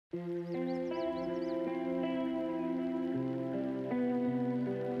Hello,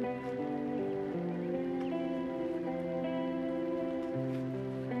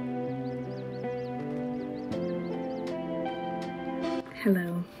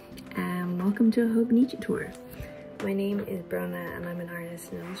 welcome to a hobonichi tour. My name is Brona and I'm an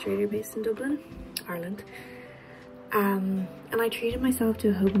artist and illustrator based in Dublin, Ireland. And I treated myself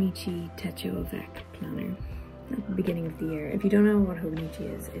to a hobonichi techo avec planner at the beginning of the year. If you don't know what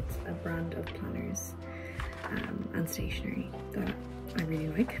hobonichi is, it's a brand of planners and stationery that I really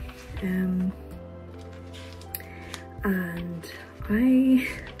like. And I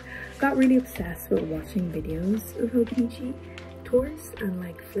got really obsessed with watching videos of hobonichi tours and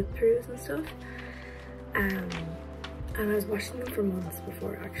like flip throughs and stuff, and I was watching them for months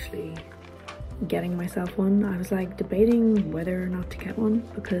before actually getting myself one. I was like debating whether or not to get one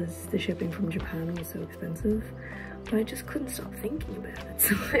because the shipping from Japan was so expensive, but I just couldn't stop thinking about it.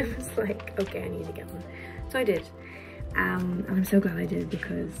 So I was like, okay, I need to get one. So I did, and I'm so glad I did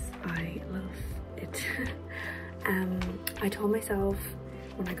because I love it. I told myself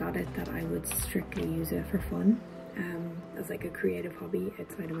when I got it that I would strictly use it for fun, as like a creative hobby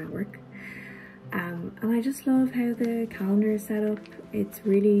outside of my work. And I just love how the calendar is set up. It's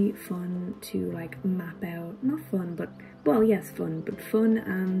really fun to like map out, not fun, but well, yes, fun, but fun,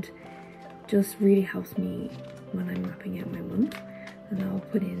 and just really helps me when I'm mapping out my month. And I'll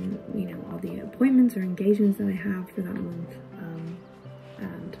put in, you know, all the appointments or engagements that I have for that month,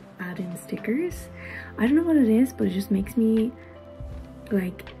 and add in stickers. I don't know what it is, but it just makes me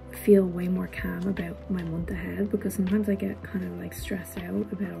like feel way more calm about my month ahead, because sometimes I get kind of like stressed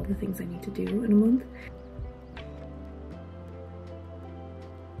out about all the things I need to do in a month.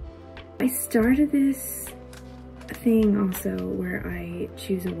 I started this thing also where I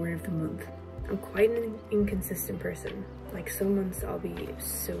choose a word of the month. I'm quite an inconsistent person. Like some months I'll be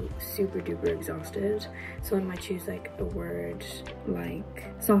so super duper exhausted, so I might choose like a word like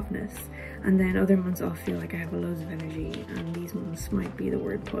softness, and then other months I'll feel like I have loads of energy, and these months might be the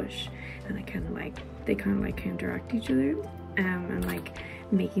word push, and I kind of like, they kind of like counteract each other, and like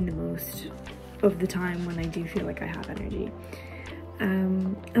making the most of the time when I do feel like I have energy.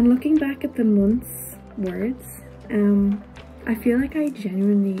 And looking back at the month's words, I feel like I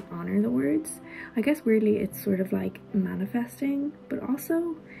genuinely honor the words. I guess weirdly it's sort of like manifesting, but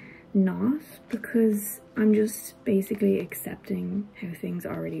also not, because I'm just basically accepting how things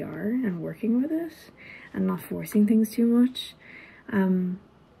already are and working with it and not forcing things too much.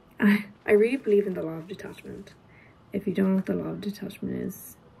 I really believe in the law of detachment. If you don't know what the law of detachment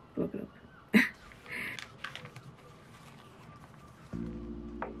is, look it up.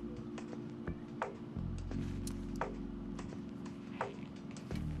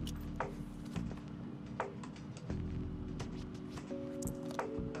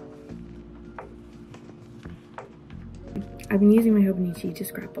 I've been using my hobonichi to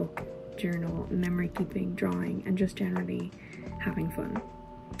scrapbook, journal, memory keeping, drawing, and just generally having fun.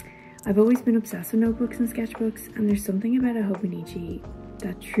 I've always been obsessed with notebooks and sketchbooks, and there's something about a hobonichi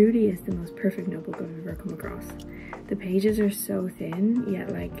that truly is the most perfect notebook I've ever come across. The pages are so thin,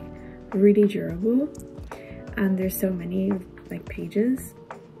 yet like really durable, and there's so many like pages.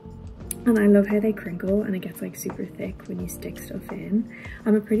 And I love how they crinkle and it gets like super thick when you stick stuff in.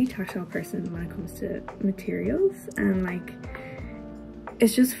 I'm a pretty tactile person when it comes to materials, and like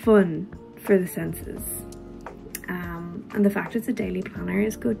it's just fun for the senses. And the fact it's a daily planner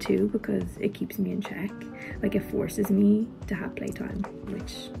is good too, because it keeps me in check. Like it forces me to have playtime,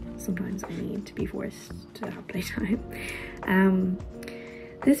 which sometimes I need to be forced to have playtime.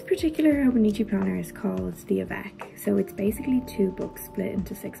 This particular hobonichi planner is called the avec, so it's basically 2 books split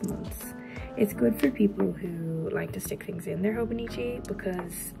into 6 months. It's good for people who like to stick things in their hobonichi,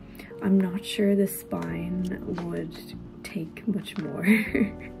 because I'm not sure the spine would take much more.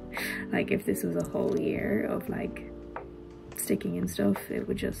 Like if this was a whole year of like sticking in stuff, it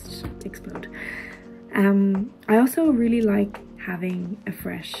would just explode. I also really like having a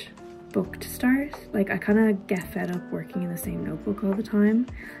fresh book to start. Like I kind of get fed up working in the same notebook all the time,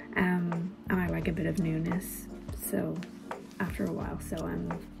 and I like a bit of newness, so after a while, so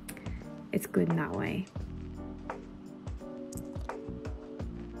it's good in that way.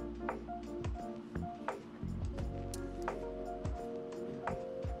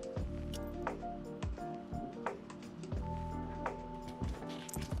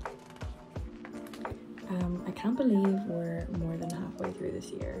 I can't believe we're more than halfway through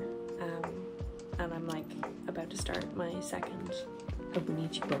this year, and I'm like about to start my second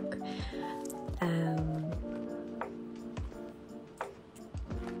hobonichi book.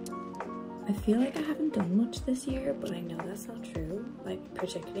 I I feel like I haven't done much this year, but I know that's not true. Like,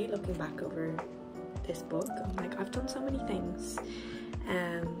 particularly looking back over this book, I'm like, I've done so many things,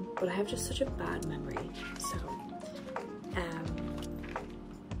 but I have just such a bad memory. So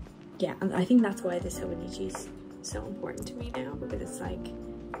yeah, and I think that's why this hobonichi is so important to me now, because it's like,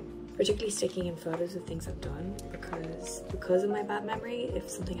 particularly sticking in photos of things I've done, because of my bad memory, if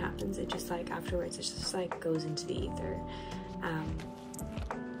something happens, it just like afterwards it just like goes into the ether.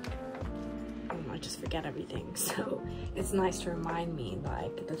 I just forget everything, so it's nice to remind me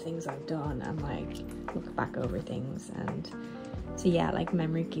like the things I've done and like look back over things. And so yeah, like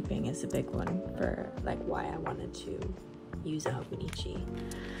memory keeping is a big one for like why I wanted to use a hobonichi.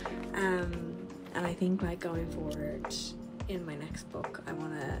 And I think like going forward in my next book, I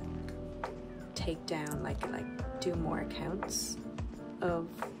want to take down like do more accounts of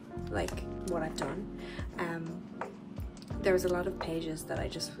like what I've done. There was a lot of pages that I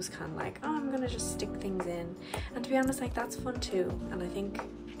just was kind of like, oh, I'm gonna just stick things in, and to be honest, like that's fun too. And I think,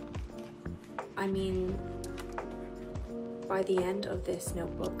 I mean, by the end of this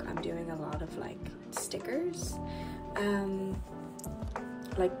notebook, I'm doing a lot of like stickers,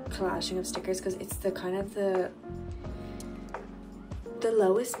 like collaging of stickers, because it's the kind of the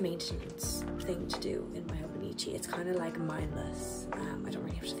lowest maintenance thing to do in my hobonichi. It's kind of like mindless. I don't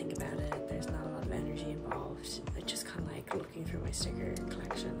really have to think about it. There's not a lot of energy involved. I just kind of like looking through my sticker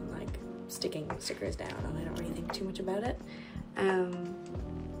collection, like sticking stickers down, and I don't really think too much about it. I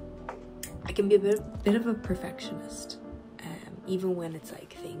can be a bit of a perfectionist, even when it's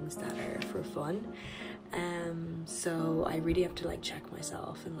like things that are for fun. So I really have to like check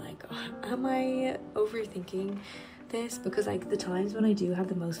myself and like, am I overthinking this? Because like the times when I do have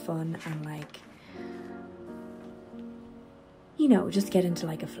the most fun and like, you know, just get into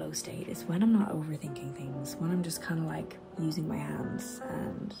like a flow state is when I'm not overthinking things, when I'm just kind of like using my hands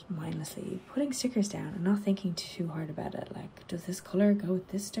and mindlessly putting stickers down and not thinking too hard about it. Like, does this color go with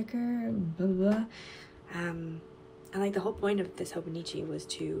this sticker? Blah, blah, blah. And like the whole point of this hobonichi was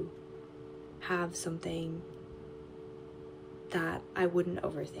to have something that I wouldn't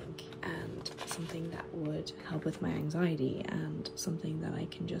overthink, and something that would help with my anxiety, and something that I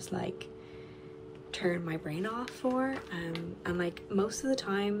can just like turn my brain off for. And like most of the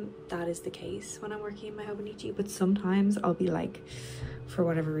time that is the case when I'm working in my hobonichi, but sometimes I'll be like, for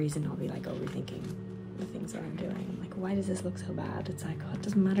whatever reason, I'll be like overthinking the things that I'm doing. I'm like, why does this look so bad? It's like, oh, it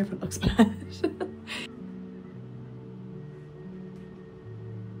doesn't matter if it looks bad.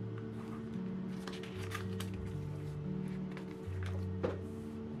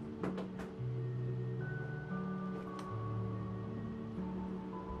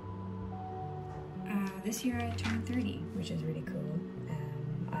 This year I turned 30, which is really cool.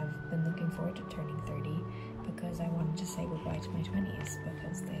 I've been looking forward to turning 30 because I wanted to say goodbye to my 20s,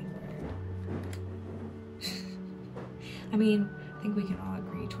 because they were... I mean, I think we can all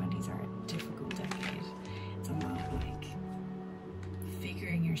agree 20s are a difficult decade. It's a lot of like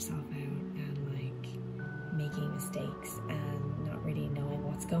figuring yourself out and like making mistakes and not really knowing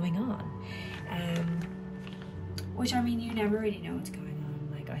what's going on. Which, I mean, you never really know what's going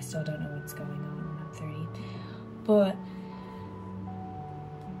on. Like, I still don't know what's going on. 30, but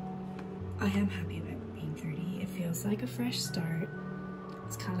I am happy about being 30. It feels like a fresh start.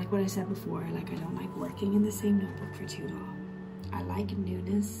 It's kind of like what I said before, like I don't like working in the same notebook for too long. I like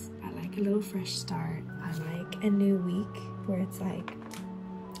newness. I like a little fresh start. I like a new week where it's like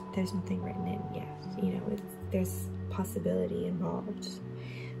there's nothing written in yet, you know, there's possibility involved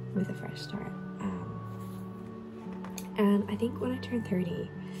with a fresh start. And I think when I turned 30,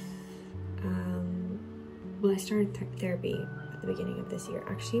 well, I started therapy at the beginning of this year,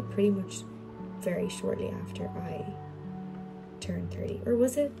 actually pretty much very shortly after I turned 30, or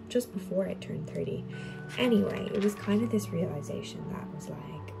was it just before I turned 30? Anyway, it was kind of this realization that was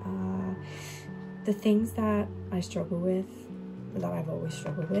like, the things that I struggle with, that I've always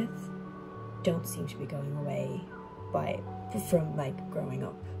struggled with, don't seem to be going away from like growing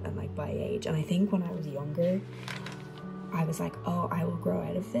up and like by age. And I think when I was younger, I was like, oh, I will grow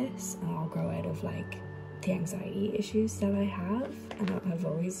out of this, and I'll grow out of like the anxiety issues that I have and that I've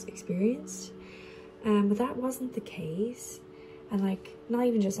always experienced. But that wasn't the case. And like, not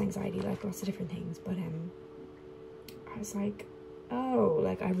even just anxiety, like lots of different things, but I was like, oh,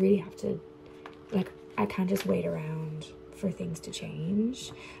 like I really have to, like I can't just wait around for things to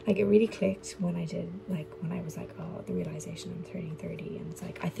change. Like it really clicked when I did, like when I was like, oh, the realization I'm turning 30. And it's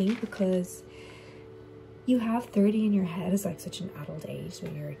like, I think because you have 30 in your head as like such an adult age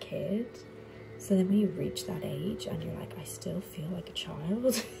when you're a kid. So then when you reach that age and you're like, I still feel like a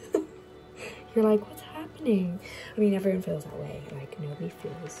child. You're like, what's happening? I mean, everyone feels that way. Like nobody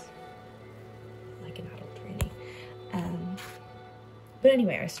feels like an adult really. But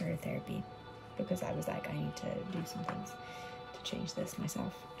anyway, I started therapy because I was like, I need to do some things to change this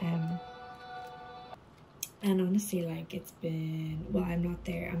myself. And honestly, like, it's been, well, I'm not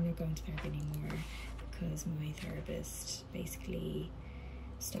going to therapy anymore because my therapist basically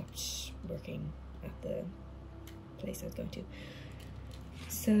stopped working at the place I was going to.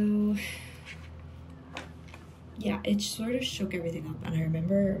 So yeah, it sort of shook everything up. And I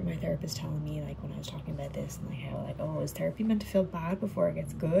remember my therapist telling me, like, when I was talking about this and like how, like, oh, is therapy meant to feel bad before it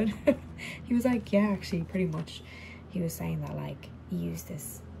gets good? He was like, yeah, actually, pretty much. He was saying that, like, he used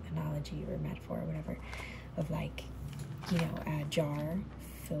this analogy or metaphor or whatever of, like, you know, a jar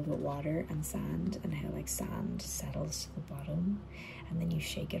filled with water and sand, and how, like, sand settles to the bottom, and then you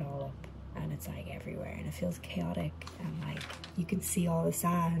shake it all up and it's like everywhere and it feels chaotic, and like you can see all the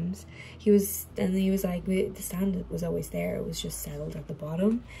sand. He was like, the sand was always there, it was just settled at the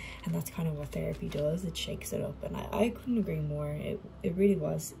bottom, and that's kind of what therapy does. It shakes it up, and I couldn't agree more. It really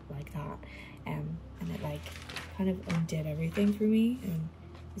was like that, and it like kind of undid everything for me, and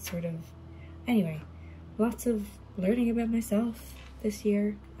it sort of, anyway, lots of learning about myself this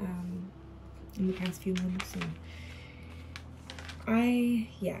year, in the past few months, and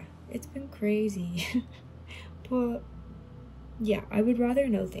yeah, it's been crazy. But yeah, I would rather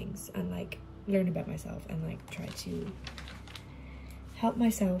know things and like learn about myself and like try to help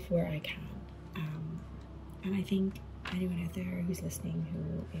myself where I can. And I think anyone out there who's listening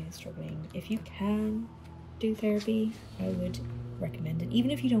who is struggling, if you can do therapy, I would recommend it.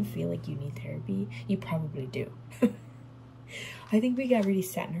 Even if you don't feel like you need therapy, you probably do. I think we get really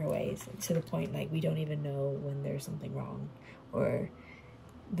set in our ways to the point like we don't even know when there's something wrong, or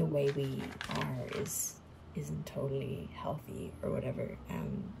the way we are isn't totally healthy or whatever.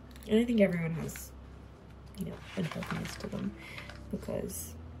 And I think everyone has, you know, unhealthiness to them,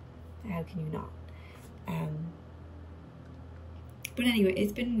 because how can you not? But anyway,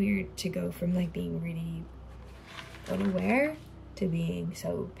 it's been weird to go from like being really unaware to being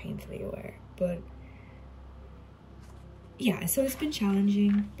so painfully aware. But yeah, so it's been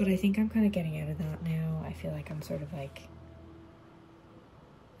challenging, but I think I'm kind of getting out of that now. I feel like I'm sort of like,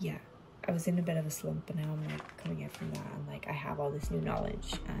 yeah, I was in a bit of a slump, but now I'm like coming out from that, and like I have all this new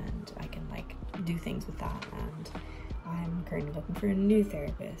knowledge and I can like do things with that, and I'm currently looking for a new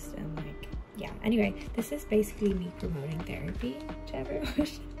therapist, and like, yeah, anyway, this is basically me promoting therapy to everyone.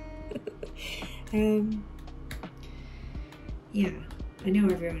 Yeah, I know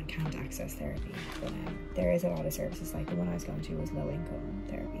everyone can't access therapy, but there is a lot of services. Like the one I was going to was low income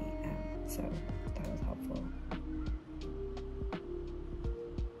therapy, so that was helpful.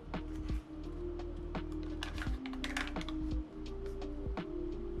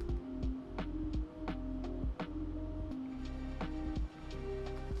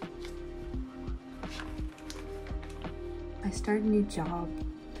 I started a new job.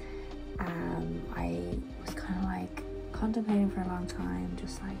 I was kind of like contemplating for a long time,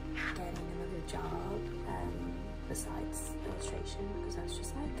 just like getting another job besides illustration, because I was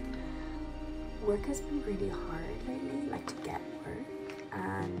just like, work has been really hard lately, like to get work,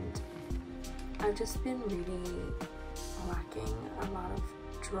 and I've just been really lacking a lot of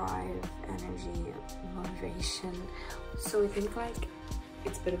drive, energy, motivation. So I think like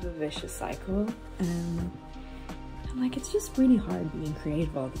it's a bit of a vicious cycle, and like it's just really hard being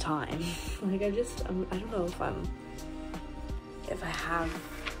creative all the time. Like I don't know if I have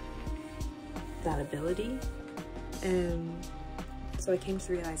that ability. So I came to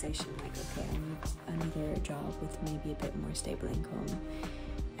the realization like, okay, I need another job with maybe a bit more stable income,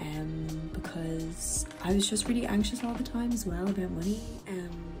 because I was just really anxious all the time as well about money,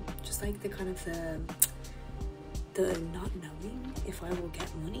 just like the kind of the not knowing if I will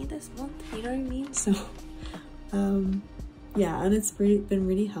get money this month, you know what I mean? So yeah, and it's been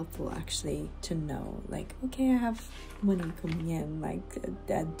really helpful actually to know like, okay, I have money coming in, like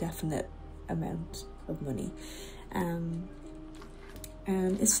a definite amount of money, and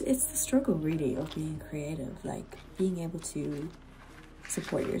it's the struggle really of being creative, like being able to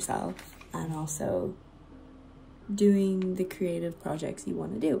support yourself and also doing the creative projects you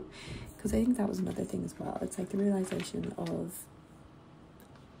want to do, because I think that was another thing as well. It's like the realization of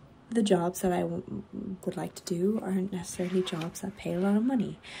the jobs that I would like to do aren't necessarily jobs that pay a lot of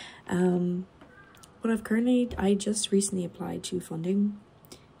money. But I just recently applied to funding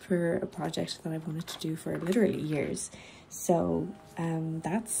for a project that I've wanted to do for literally years. So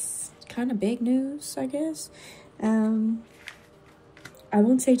that's kind of big news, I guess. I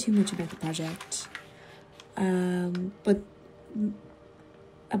won't say too much about the project, but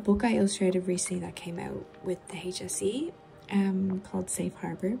a book I illustrated recently that came out with the HSE called Safe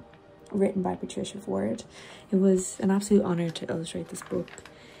Harbor. written by Patricia Ford. It was an absolute honor to illustrate this book.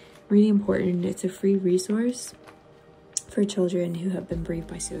 Really important. It's a free resource for children who have been bereaved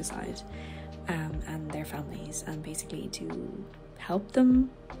by suicide and their families, and basically to help them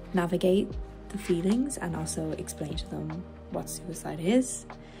navigate the feelings and also explain to them what suicide is.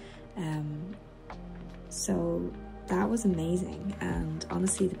 So that was amazing, and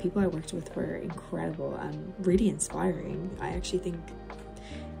honestly the people I worked with were incredible and really inspiring. I actually think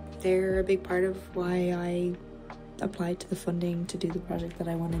they're a big part of why I applied to the funding to do the project that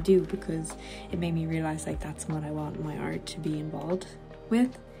I want to do, because it made me realize like that's what I want my art to be involved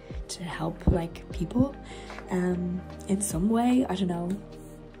with, to help like people in some way, I don't know,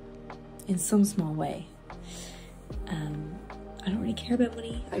 in some small way. I don't really care about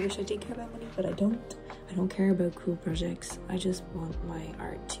money. I wish I did care about money, but I don't care about cool projects. I just want my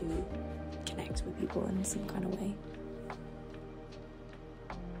art to connect with people in some kind of way.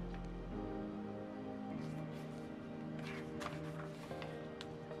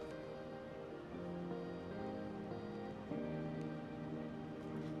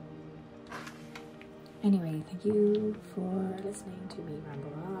 Anyway, thank you for listening to me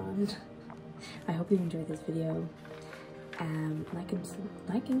ramble on. I hope you enjoyed this video.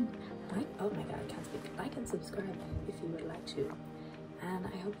 Oh my god, I can't speak. Like and subscribe if you would like to. And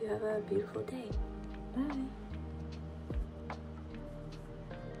I hope you have a beautiful day. Bye.